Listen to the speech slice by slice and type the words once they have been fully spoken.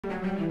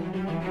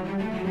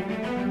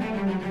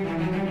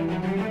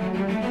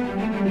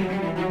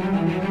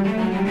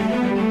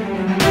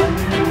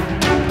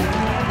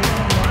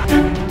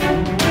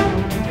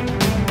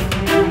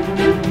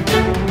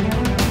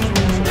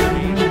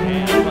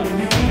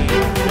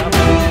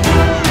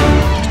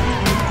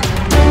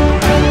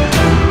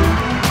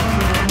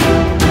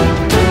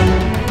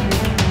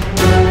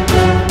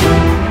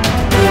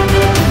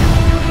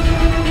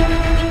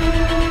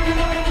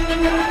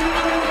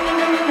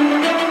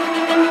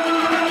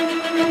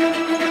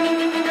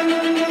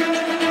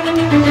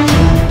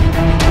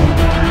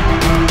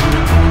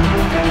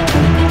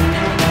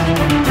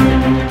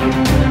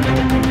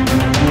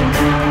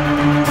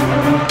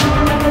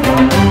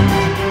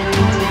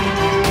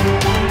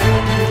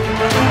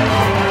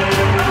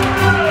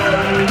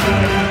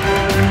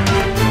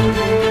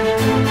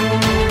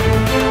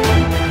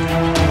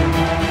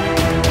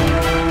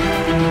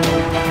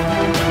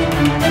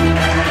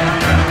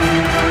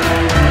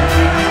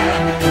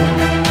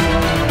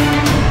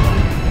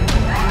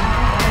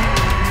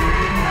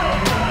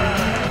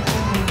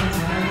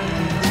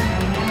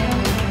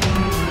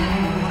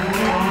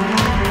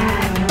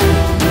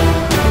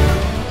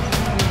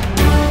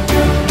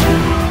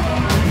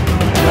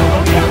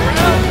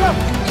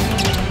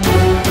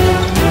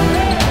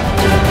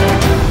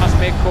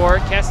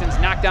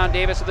Knocked down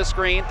Davis with the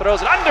screen,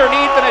 throws it underneath,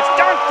 and it's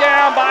dunked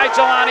down by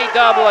Jeylani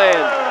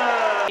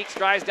Dublin. He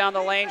drives down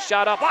the lane,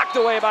 shot up, blocked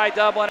away by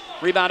Dublin.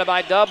 Rebounded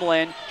by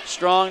Dublin,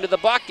 strong to the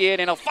bucket,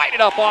 and he'll fight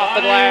it up off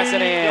the glass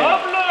and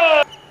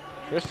in.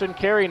 Tristan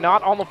Carey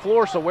not on the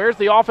floor, so where's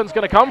the offense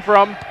going to come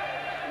from?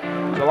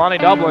 Jeylani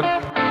Dublin.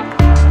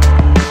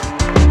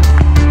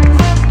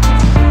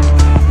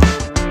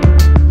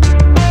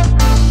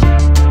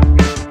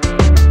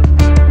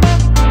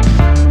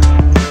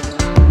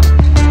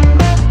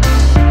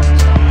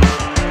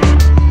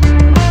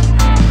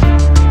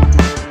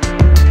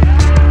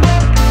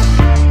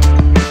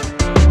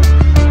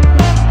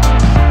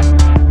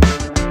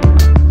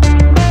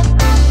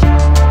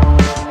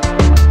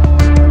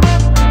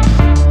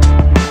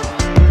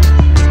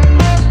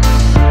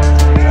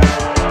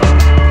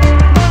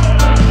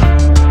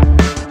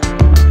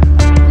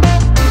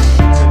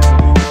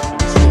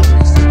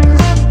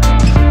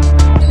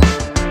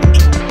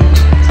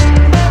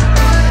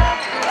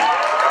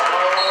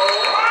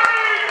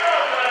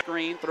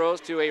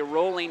 Throws to a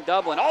rolling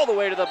Dublin all the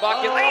way to the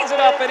bucket, lays it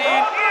up and in,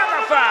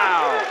 and the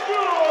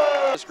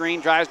foul. The screen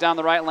drives down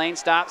the right lane,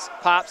 stops,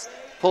 pops,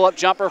 pull-up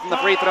jumper from the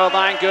free throw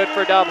line, good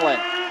for Dublin.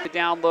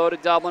 Down low to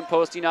Dublin,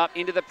 posting up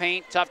into the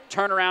paint, tough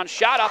turnaround,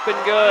 shot up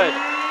and good.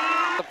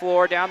 The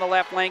floor, down the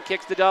left lane,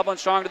 kicks to Dublin,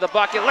 strong to the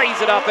bucket, lays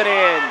it up and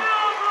in.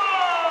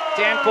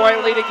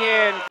 10-point lead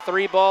again,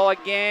 three ball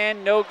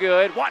again, no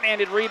good.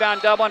 One-handed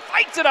rebound, Dublin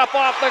fights it up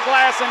off the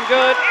glass and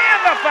good,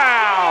 and the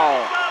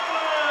foul.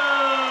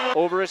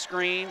 Over a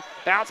screen,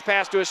 bounce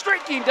pass to a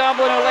streaking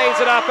Dublin who lays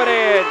it up and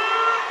in.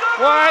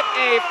 What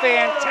a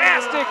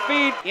fantastic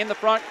feed in the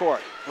front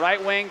court.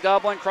 Right wing,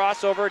 Dublin,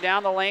 crossover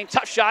down the lane,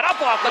 tough shot up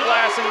off the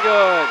glass and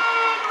good.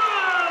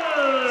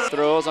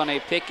 Throws on a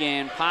pick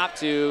and pop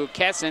to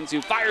Kessens,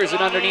 who fires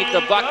it underneath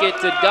the bucket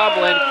to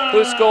Dublin,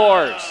 who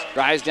scores.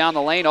 Drives down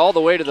the lane all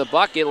the way to the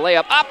bucket,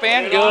 layup up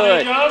and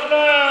good.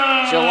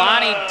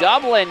 Jeylani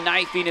Dublin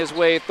knifing his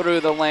way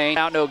through the lane.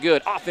 Out no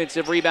good.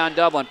 Offensive rebound,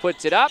 Dublin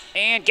puts it up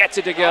and gets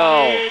it to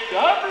go.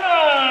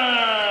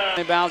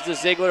 Inbounds to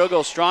Ziegler. He'll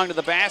go strong to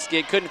the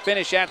basket. Couldn't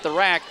finish at the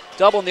rack.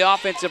 Dublin the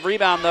offensive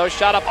rebound though.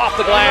 Shot up off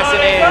the glass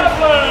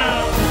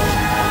and in.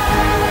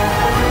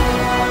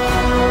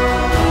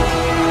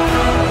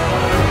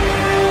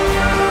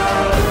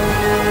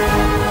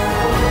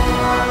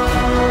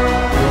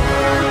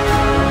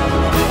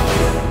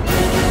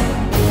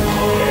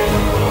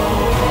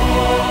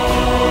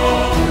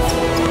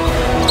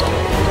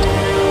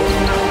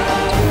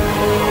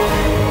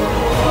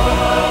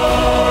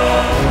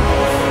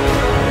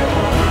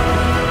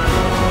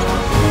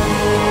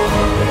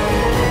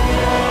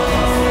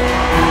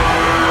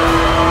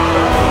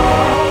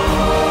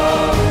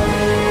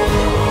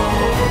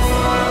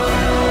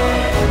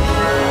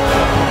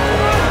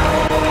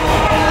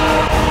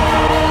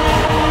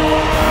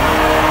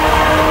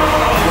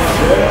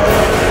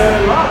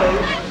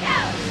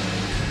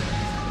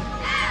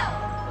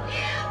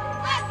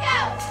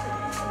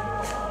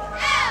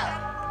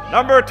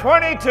 Number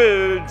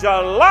 22,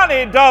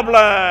 Jeylani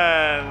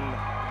Dublin.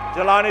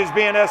 Jeylani's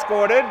being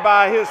escorted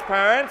by his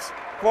parents,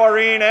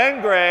 Corrine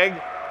and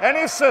Greg, and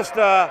his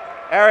sister,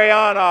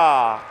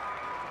 Ariana.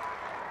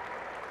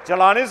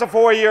 Jeylani is a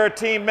four-year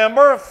team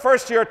member,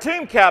 first-year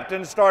team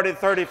captain, started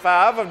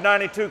 35 of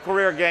 92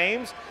 career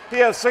games. He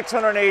has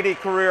 680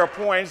 career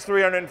points,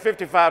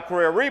 355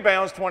 career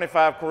rebounds,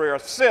 25 career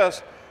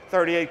assists,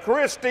 38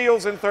 career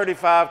steals, and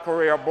 35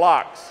 career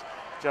blocks.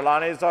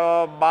 Jeylani is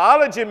a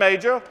biology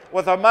major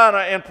with a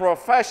minor in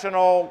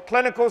professional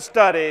clinical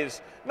studies.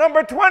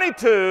 Number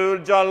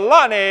 22,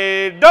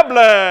 Jeylani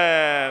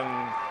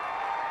Dublin.